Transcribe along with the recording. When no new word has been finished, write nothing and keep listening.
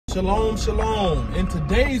Shalom, shalom. In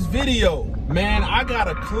today's video, man, I got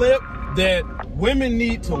a clip that women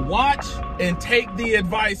need to watch and take the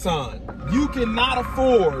advice on. You cannot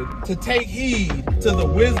afford to take heed to the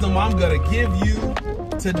wisdom I'm gonna give you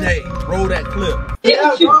today. Roll that clip.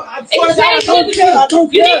 I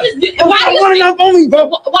don't care. Why are you running up on me, bro?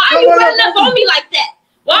 Why are you running up on me like that?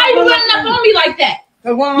 Why are you running up on me like that?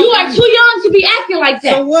 You are too young to be acting like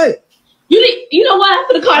that. So what? You know what? I'm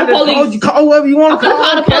gonna call the police. Call whoever you want to call.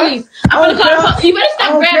 I'm gonna call the police. I'm gonna call the police. You better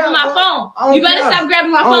stop grabbing my phone. You better stop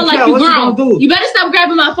grabbing my phone like you grown. You better stop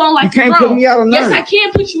grabbing my phone like you grown. You can't put me out on nothing. Yes, I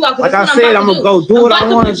can put you out. Like I said, I'm gonna go do what I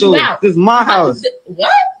want to do. This is my house. What?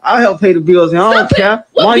 I'll help pay the bills, and I don't care.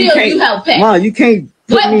 What bills you help pay? Mom, you can't.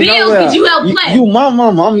 What bills did you help pay? You my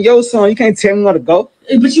mama. I'm your son. You can't tell me where to go.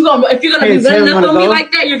 But if you're gonna be running up on me like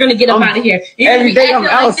that, you're gonna get up out of here. Every day I'm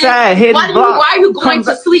outside hitting blocks. Why are you going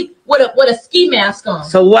to sleep with a ski mask on?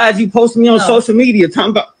 So why is you posting me on social media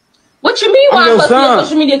talking about? What you mean why I'm posting on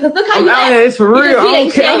social media? Because look how you act. It's for real. I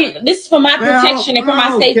don't care. This is for my protection and for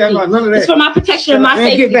my safety. It's for my protection and my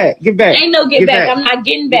safety. Get back. Ain't no get back. I'm not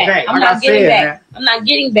getting back. I'm not getting back. I'm not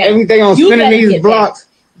getting back. Every day I'm spinning these blocks.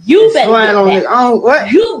 You better get back.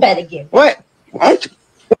 What? You better get back. What?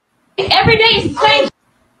 Every day is the same.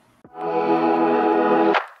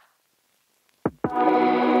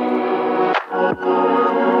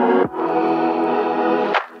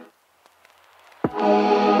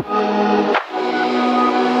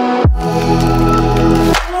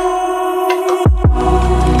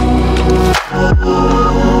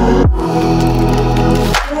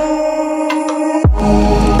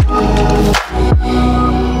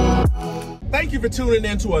 Thank you for tuning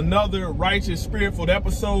in to another Righteous Spirit-filled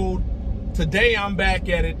episode. Today I'm back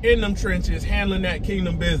at it in them trenches, handling that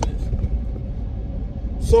kingdom business.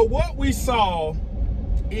 So what we saw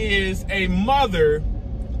is a mother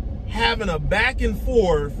having a back and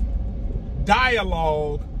forth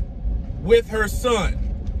dialogue with her son.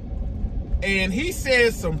 And he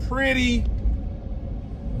says some pretty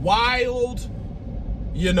wild,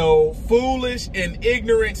 foolish and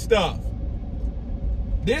ignorant stuff.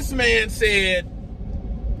 This man said,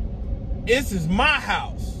 "This is my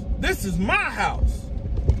house. This is my house."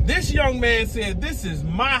 This young man said, "This is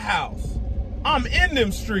my house. I'm in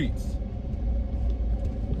them streets."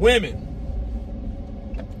 Women,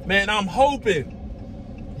 man, I'm hoping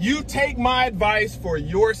you take my advice for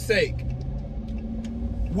your sake.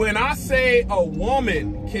 When I say a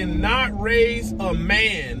woman cannot raise a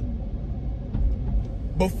man,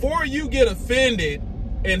 before you get offended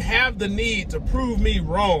and have the need to prove me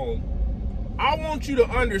wrong, I want you to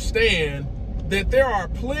understand that there are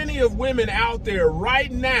plenty of women out there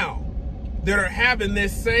right now that are having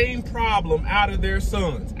this same problem out of their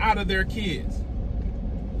sons, out of their kids.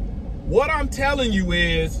 What I'm telling you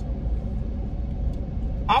is,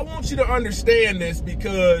 I want you to understand this,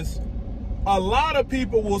 because a lot of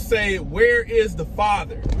people will say, "Where is the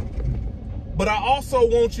father?" But I also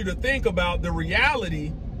want you to think about the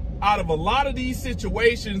reality out of a lot of these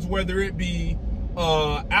situations, whether it be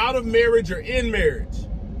out of marriage or in marriage.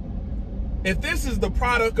 If this is the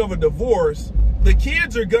product of a divorce, the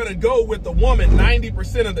kids are gonna go with the woman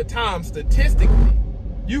 90% of the time, statistically.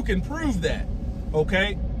 You can prove that,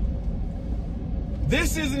 okay?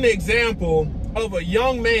 This is an example of a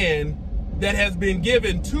young man that has been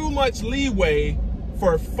given too much leeway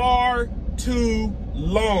for far too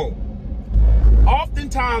long.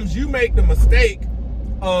 Oftentimes you make the mistake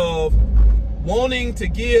of wanting to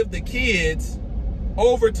give the kids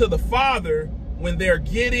over to the father when they're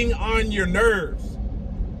getting on your nerves.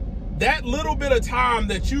 That little bit of time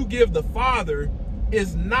that you give the father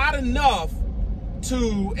is not enough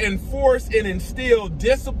to enforce and instill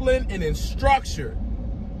discipline and structure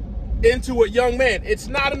into a young man. It's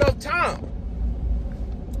not enough time,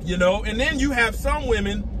 and then you have some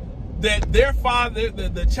women that their father,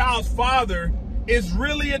 the child's father, is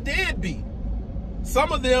really a deadbeat. Some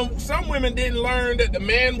women didn't learn that the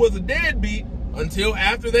man was a deadbeat until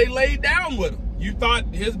after they laid down with him. You thought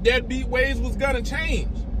his deadbeat ways was gonna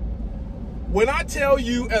change. When I tell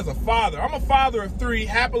you, as a father, I'm a father of 3,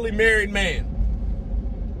 happily married man.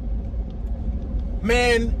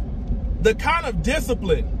 Man, the kind of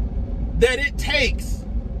discipline that it takes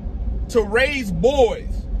to raise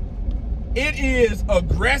boys, it is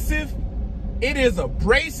aggressive, it is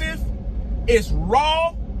abrasive, it's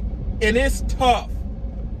raw, and it's tough.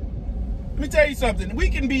 Let me tell you something.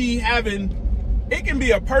 It can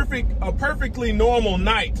be a perfectly normal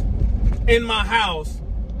night in my house,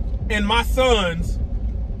 and my sons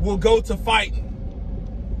will go to fighting.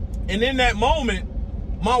 And in that moment,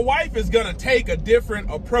 my wife is gonna take a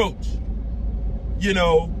different approach.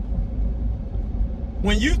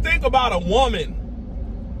 When you think about a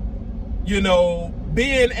woman, you know,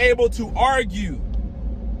 being able to argue,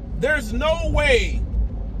 there's no way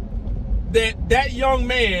that that young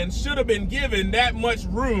man should have been given that much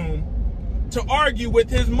room to argue with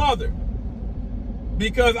his mother.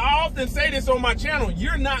 Because I often say this on my channel,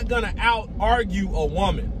 you're not gonna out-argue a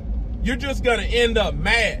woman. You're just gonna end up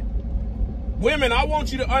mad. Women, I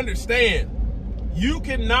want you to understand, you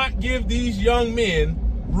cannot give these young men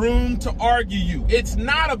room to argue you. It's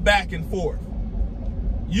not a back and forth.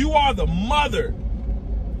 You are the mother.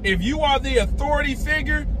 If you are the authority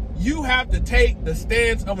figure, you have to take the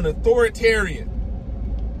stance of an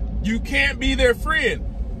authoritarian. You can't be their friend.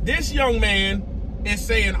 This young man is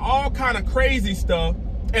saying all kind of crazy stuff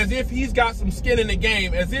as if he's got some skin in the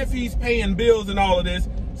game, as if he's paying bills and all of this,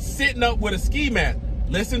 sitting up with a ski mask.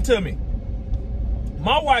 Listen to me.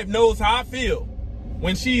 My wife knows how I feel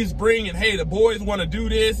when she's bringing, hey, the boys want to do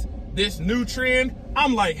this new trend.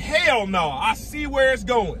 I'm like, hell no, I see where it's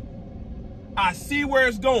going. I see where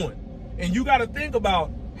it's going. And you got to think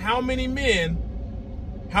about how many men,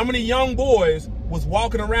 how many young boys was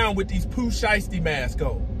walking around with these poo shiesty masks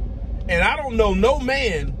on. And I don't know no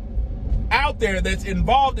man out there that's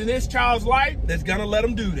involved in this child's life that's gonna let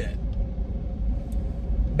him do that.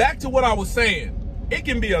 Back to what I was saying. It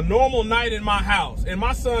can be a normal night in my house and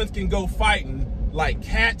my sons can go fighting like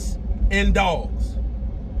cats and dogs.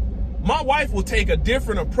 My wife will take a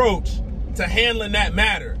different approach to handling that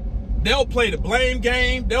matter. They'll play the blame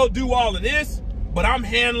game, they'll do all of this, but I'm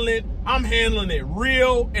handling it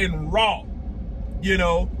real and raw. You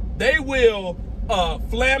know, they will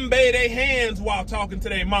flambe their hands while talking to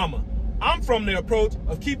their mama. I'm from the approach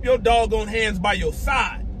of keep your doggone hands by your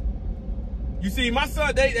side. You see, my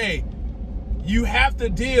son, you have to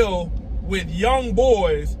deal with young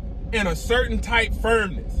boys in a certain type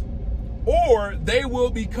firmness, or they will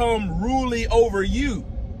become ruly over you.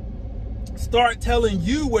 Start telling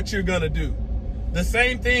you what you're gonna do. The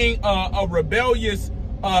same thing a rebellious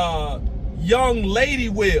young lady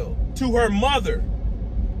will to her mother.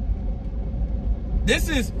 This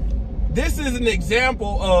is an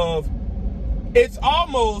example of it's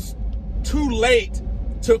almost too late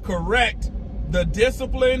to correct the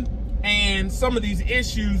discipline and some of these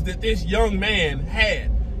issues that this young man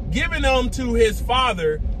had. Giving them to his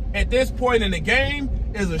father at this point in the game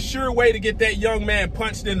is a sure way to get that young man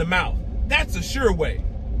punched in the mouth. That's a sure way.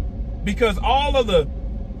 Because all of the,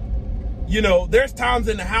 you know, there's times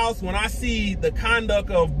in the house when I see the conduct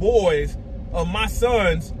of boys, of my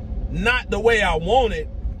sons, not the way I want it,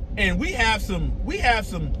 and we have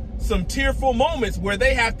some tearful moments where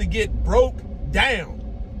they have to get broke down.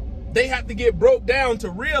 They have to get broke down to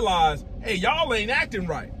realize, hey, y'all ain't acting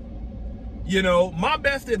right. You know, my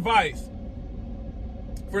best advice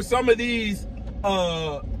for some of these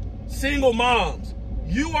single moms,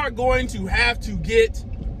 you are going to have to get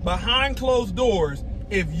behind closed doors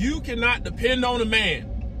if you cannot depend on a man.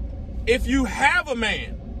 If you have a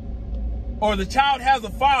man or the child has a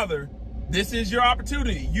father, this is your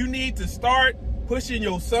opportunity. You need to start pushing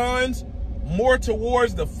your sons more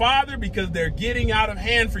towards the father because they're getting out of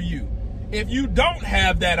hand for you. If you don't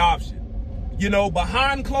have that option, you know,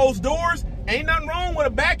 behind closed doors, ain't nothing wrong with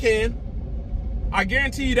a backhand. I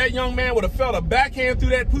guarantee you that young man would have felt a backhand through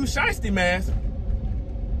that poo shiesty mask.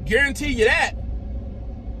 Guarantee you that.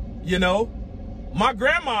 You know, my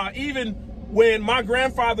grandma, even when my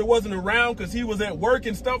grandfather wasn't around because he was at work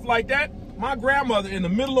and stuff like that, my grandmother in the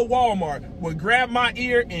middle of Walmart would grab my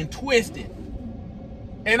ear and twist it.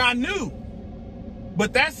 And I knew.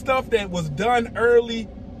 But that's stuff that was done early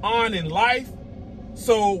on in life.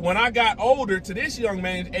 So when I got older to this young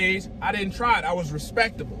man's age, I didn't try it. I was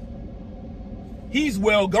respectable. He's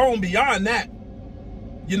well gone beyond that.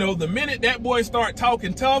 You know, the minute that boy start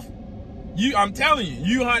talking tough, I'm telling you,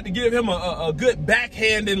 you have to give him a good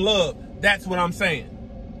backhand in love. That's what I'm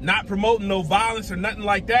saying. Not promoting no violence or nothing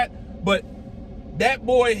like that, but that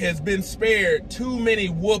boy has been spared too many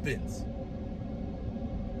whoopings.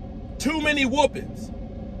 Too many whoopings.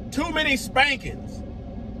 Too many spankings.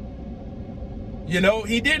 You know,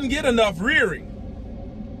 he didn't get enough rearing.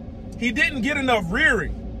 He didn't get enough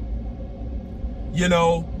rearing. You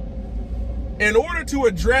know, in order to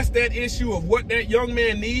address that issue of what that young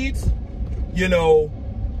man needs, you know,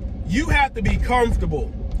 you have to be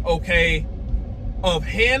comfortable, okay, of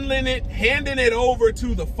handing it over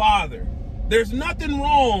to the father. There's nothing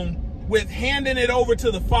wrong with handing it over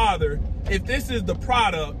to the father if this is the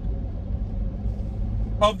product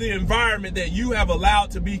of the environment that you have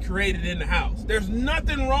allowed to be created in the house. There's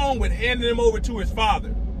nothing wrong with handing him over to his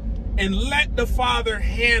father, and let the father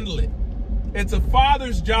handle it. It's a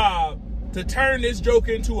father's job to turn this joke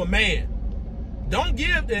into a man. Don't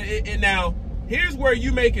give, and now, here's where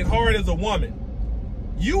you make it hard as a woman.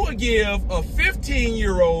 You would give a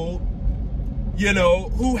 15-year-old, you know,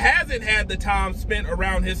 who hasn't had the time spent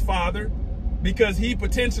around his father because he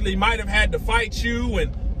potentially might have had to fight you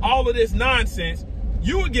and all of this nonsense.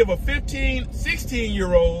 You would give a 15,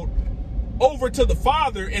 16-year-old over to the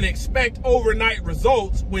father and expect overnight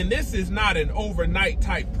results when this is not an overnight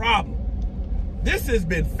type problem. This has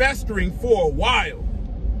been festering for a while.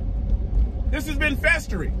 This has been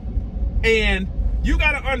festering. And you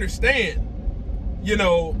got to understand, you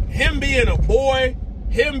know, him being a boy,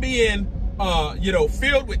 him being, you know,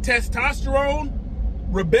 filled with testosterone,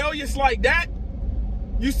 rebellious like that.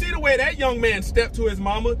 You see the way that young man stepped to his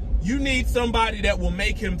mama. You need somebody that will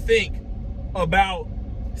make him think about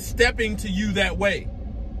stepping to you that way.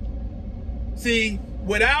 See,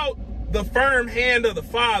 without the firm hand of the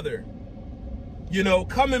father, you know,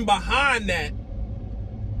 coming behind that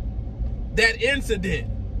incident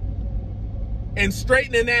and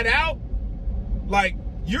straightening that out, like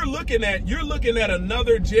you're looking at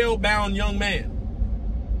another jail-bound young man.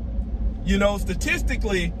 You know,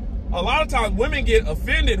 statistically, a lot of times women get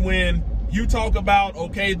offended when you talk about,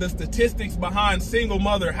 okay, the statistics behind single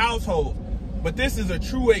mother households. But this is a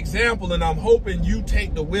true example, and I'm hoping you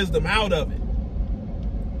take the wisdom out of it.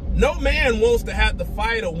 No man wants to have to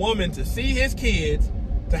fight a woman to see his kids,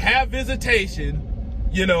 to have visitation,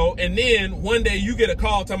 you know, and then one day you get a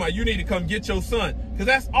call talking about you need to come get your son. Because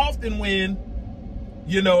that's often when,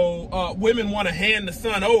 you know, women want to hand the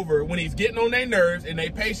son over when he's getting on their nerves and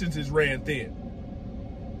their patience is ran thin.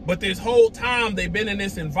 But this whole time they've been in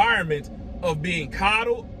this environment of being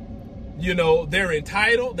coddled. You know, they're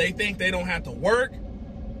entitled. They think they don't have to work.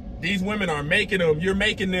 These women are making them, you're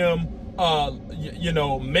making them, you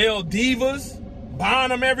know, male divas, buying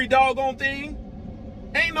them every doggone thing.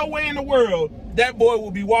 Ain't no way in the world that boy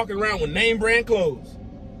will be walking around with name brand clothes.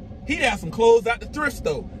 He'd have some clothes at the thrift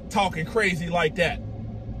store talking crazy like that.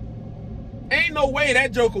 Ain't no way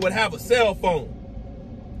that joker would have a cell phone.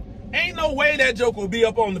 Ain't no way that joker would be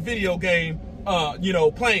up on the video game, you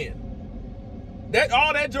know, playing.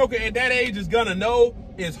 All that joker at that age is gonna know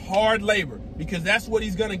is hard labor, because that's what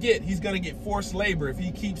he's gonna get. He's gonna get forced labor if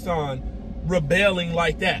he keeps on rebelling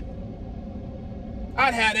like that.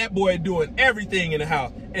 I'd have that boy doing everything in the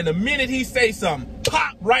house, and the minute he say something,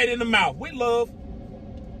 pop right in the mouth with love.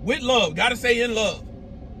 With love, gotta say in love.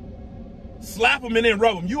 Slap him and then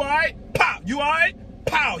rub him. You all right? Pop. You all right?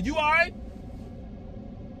 Pow. You all right?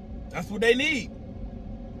 That's what they need.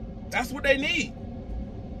 That's what they need.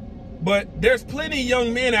 But there's plenty of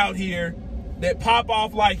young men out here that pop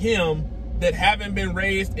off like him that haven't been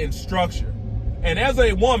raised in structure. And as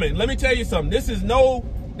a woman, let me tell you something. This is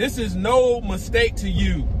no mistake to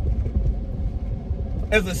you.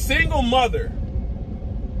 As a single mother,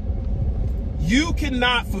 you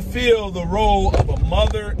cannot fulfill the role of a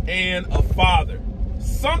mother and a father.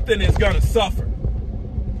 Something is going to suffer.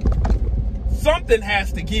 Something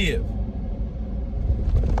has to give.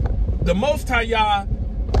 The Most High Yah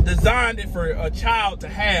designed it for a child to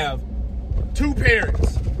have two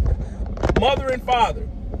parents, mother and father.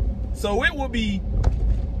 So it will be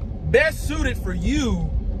best suited for you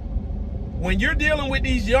when you're dealing with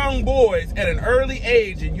these young boys at an early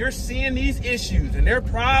age and you're seeing these issues and they're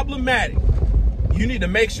problematic. You need to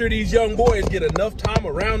make sure these young boys get enough time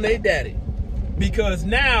around their daddy, because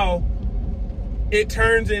now it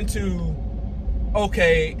turns into,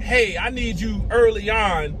 okay, hey, I need you early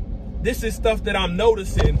on. This is stuff that I'm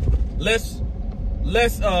noticing.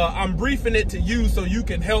 I'm briefing it to you so you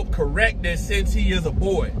can help correct this since he is a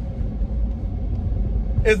boy.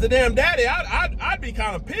 As the damn daddy, I'd be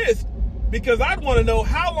kind of pissed, because I'd want to know,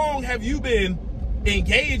 how long have you been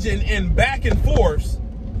engaging in back and forth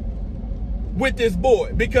with this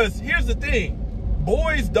boy? Because here's the thing.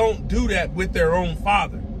 Boys don't do that with their own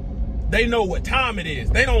father. They know what time it is.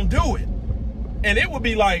 They don't do it. And it would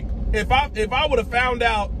be like, if I would have found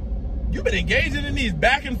out you've been engaging in these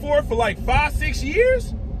back and forth for like 5-6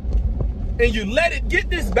 years and you let it get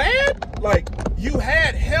this bad, like you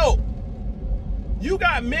had help. You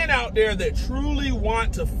got men out there that truly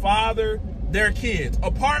want to father their kids.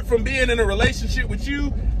 Apart from being in a relationship with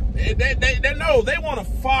you, they know they want to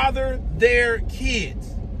father their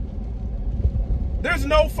kids. There's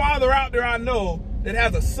no father out there I know that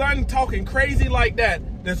has a son talking crazy like that,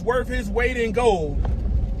 that's worth his weight in gold,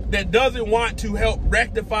 that doesn't want to help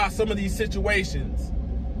rectify some of these situations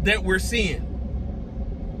that we're seeing.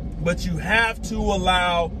 But you have to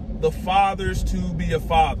allow the fathers to be a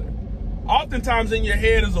father. Oftentimes in your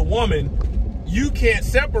head as a woman, you can't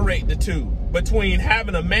separate the two between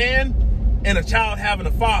having a man and a child having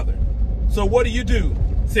a father. So what do?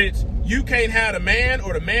 since you can't have a man,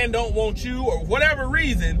 or the man don't want you, or whatever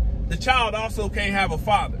reason, the child also can't have a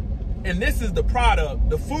father. And this is the product,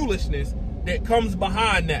 the foolishness that comes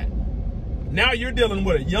behind that. Now you're dealing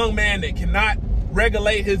with a young man that cannot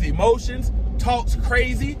regulate his emotions, talks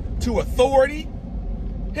crazy to authority.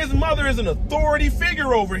 His mother is an authority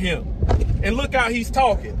figure over him. And look how he's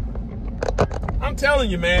talking. I'm telling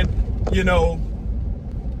you, man, you know,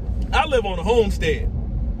 I live on a homestead.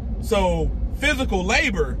 So physical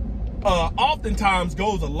labor oftentimes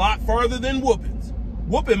goes a lot farther than whoopings.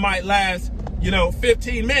 Whooping might last, you know,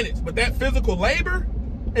 15 minutes, but that physical labor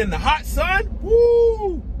in the hot sun,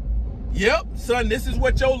 woo! Yep, son, this is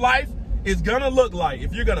what your life is gonna look like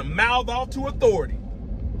if you're gonna mouth off to authority.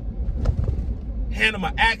 Hand them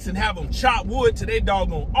an axe and have them chop wood till their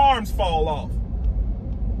doggone arms fall off.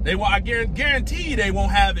 I guarantee they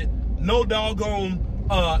won't have it, no doggone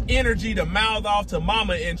energy to mouth off to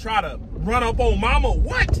mama and try to run up on mama.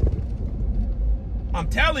 What? I'm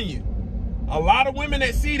telling you, a lot of women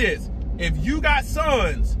that see this, if you got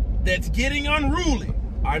sons that's getting unruly,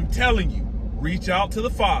 I'm telling you, reach out to the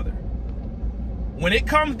father. When it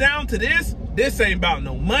comes down to this ain't about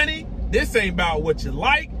no money. This ain't about what you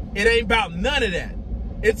like. It ain't about none of that.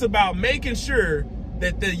 It's about making sure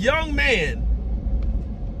that the young man,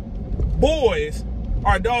 boys,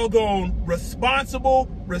 are doggone responsible,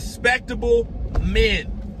 respectable men.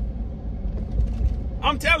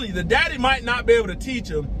 I'm telling you, the daddy might not be able to teach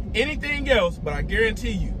them anything else, but I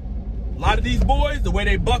guarantee you, a lot of these boys, the way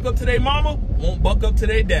they buck up to their mama, won't buck up to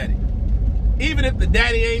their daddy. Even if the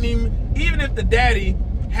daddy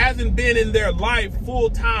hasn't been in their life full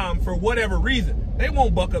time for whatever reason, they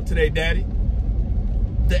won't buck up to their daddy.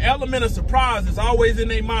 The element of surprise is always in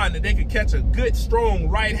their mind that they could catch a good, strong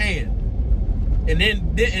right hand and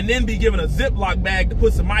then be given a Ziploc bag to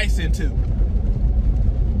put some ice into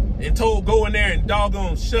and told go in there and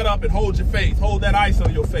doggone shut up and hold your face, hold that ice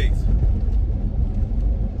on your face.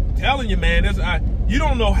 I'm telling you, man, you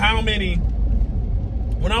don't know how many.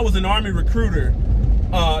 When I was an Army recruiter,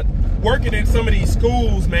 working in some of these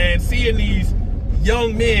schools, man, seeing these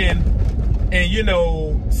young men and, you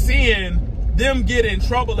know, seeing them get in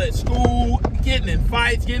trouble at school, getting in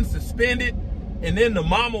fights, getting suspended, and then the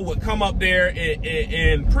mama would come up there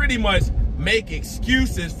and pretty much make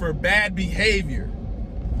excuses for bad behavior,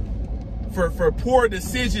 for poor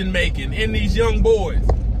decision making in these young boys.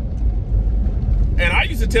 And I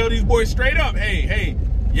used to tell these boys straight up, hey,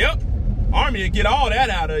 yep, Army will get all that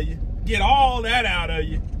out of you. Get all that out of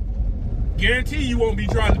you. Guarantee you won't be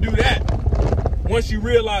trying to do that. Once you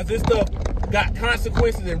realize this stuff got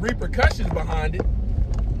consequences and repercussions behind it.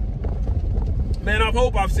 Man, I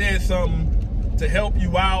hope I've said something to help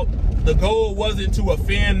you out. The goal wasn't to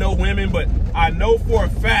offend no women, but I know for a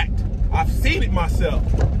fact, I've seen it myself.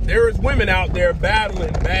 There is women out there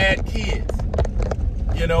battling bad kids.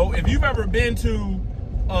 You know, if you've ever been to,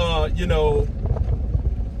 you know,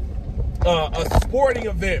 a sporting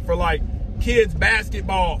event for like kids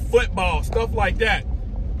basketball, football, stuff like that,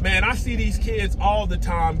 man, I see these kids all the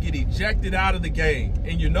time get ejected out of the game.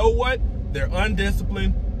 And you know what? They're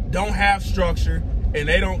undisciplined, don't have structure, and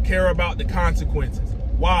they don't care about the consequences.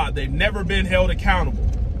 Why? They've never been held accountable.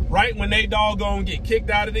 Right when they doggone get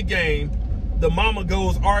kicked out of the game, the mama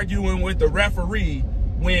goes arguing with the referee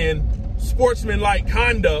when sportsmanlike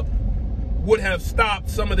conduct would have stopped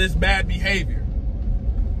some of this bad behavior.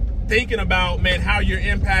 Thinking about, man, how you're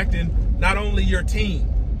impacting not only your team.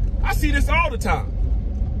 I see this all the time.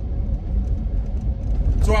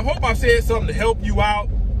 So I hope I said something to help you out,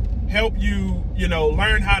 help you, you know,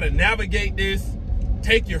 learn how to navigate this,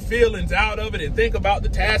 take your feelings out of it and think about the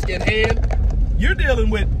task at hand.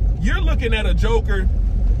 You're looking at a joker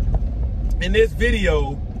in this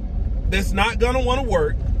video that's not gonna wanna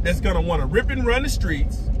work, that's gonna wanna rip and run the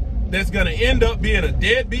streets, that's gonna end up being a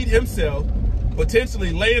deadbeat himself,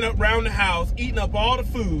 potentially laying up around the house, eating up all the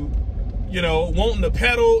food, you know, wanting to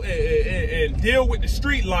peddle and deal with the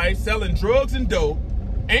street life, selling drugs and dope,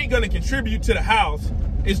 ain't gonna contribute to the house.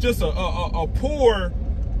 It's just a poor,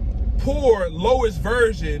 lowest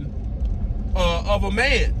version of a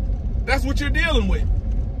man. That's what you're dealing with.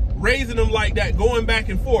 Raising them like that, going back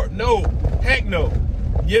and forth. No, heck no.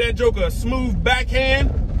 Get that joker a smooth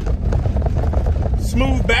backhand,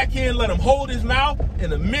 let him hold his mouth,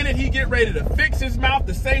 and the minute he get ready to fix his mouth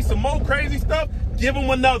to say some more crazy stuff, give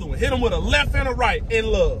him another one. Hit him with a left and a right. In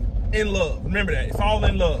love. In love. Remember that. It's all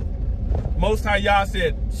in love. Most High Yah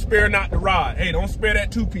said, spare not the rod. Hey, don't spare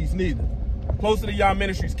that two-piece neither. Closer to Yah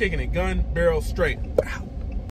Ministries, kicking it gun barrel straight. Wow.